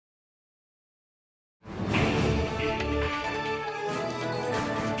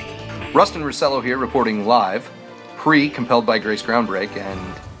Rustin Russello here, reporting live, pre-Compelled by Grace Groundbreak, and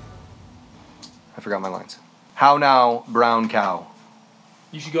I forgot my lines. How now, brown cow?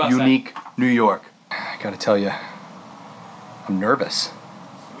 You should go outside. Unique, New York. I gotta tell you, I'm nervous.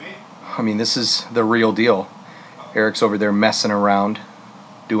 I mean, this is the real deal. Eric's over there messing around,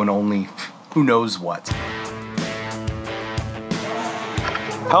 doing only who knows what.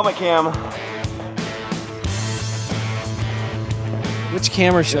 Helmet cam. Which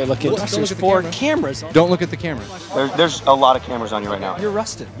camera should I look at? There's 4 cameras. Don't look at the camera. There's a lot of cameras on you right now. You're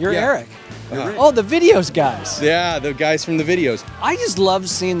Rustin. You're Eric. Oh, the videos guys. Yeah, the guys from the videos. I just love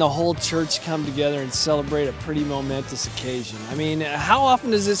seeing the whole church come together and celebrate a pretty momentous occasion. I mean, how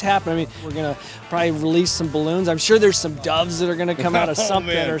often does this happen? I mean, we're going to probably release some balloons. I'm sure there's some doves that are going to come out of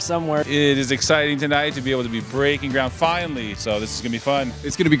something or somewhere. It is exciting tonight to be able to be breaking ground finally, so this is going to be fun.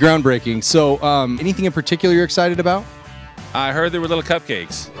 It's going to be groundbreaking. So, anything in particular you're excited about? I heard there were little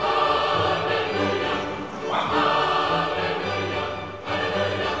cupcakes.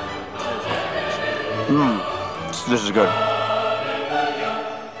 This is good.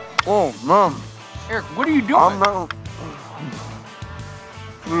 Oh, man. Eric, what are you doing?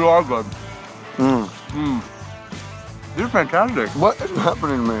 You are good. This is fantastic. What is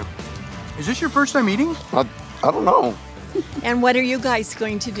happening to me? Is this your first time eating? I don't know. And what are you guys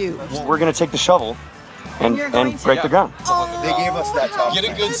going to do? We're going to take the shovel and break the ground. They gave us that top. Get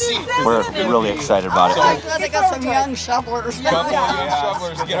a good seat. We're really excited about it. They got some young shovelers.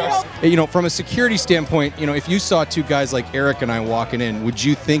 You know, from a security standpoint, you know, if you saw 2 guys like Eric and I walking in, would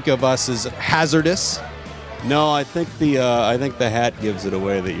you think of us as hazardous? No, I think the hat gives it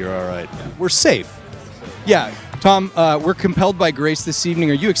away that you're all right. We're safe. Yeah. Tom, we're compelled by grace this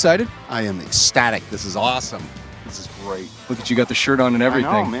evening. Are you excited? I am ecstatic. This is awesome. This is great. Look at you, got the shirt on and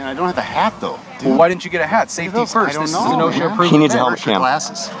everything. I know, man. I don't have the hat, though. Well, why didn't you get a hat? Safety first. I don't This know. is an OSHA approved He needs a event. helmet cam.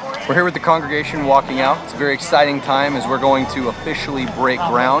 Glasses. We're here with the congregation walking out. It's a very exciting time as we're going to officially break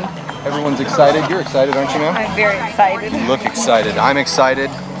ground. Everyone's excited. You're excited, aren't you, ma'am? I'm very excited. You look excited. I'm excited.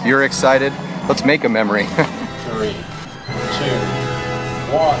 You're excited. Let's make a memory. 3, 2,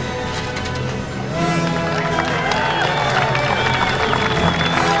 1.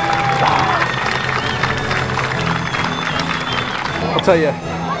 I'll tell you,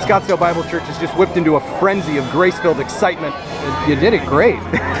 Scottsdale Bible Church has just whipped into a frenzy of grace-filled excitement. You did it great.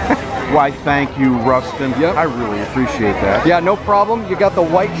 Why, thank you, Rustin. Yep. I really appreciate that. Yeah, no problem. You got the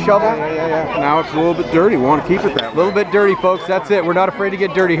white shovel. Yeah. Now it's a little bit dirty. We want to keep it that way. A little bit dirty, folks. That's it. We're not afraid to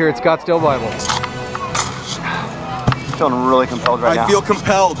get dirty here at Scottsdale Bible. I'm feeling really compelled right now. I feel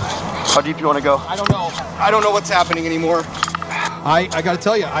compelled. How deep you want to go? I don't know. I don't know what's happening anymore. I got to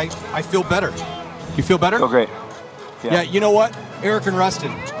tell you, I feel better. You feel better? Feel great. Yeah, you know what? Eric and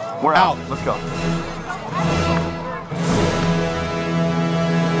Rustin. We're out. Let's go.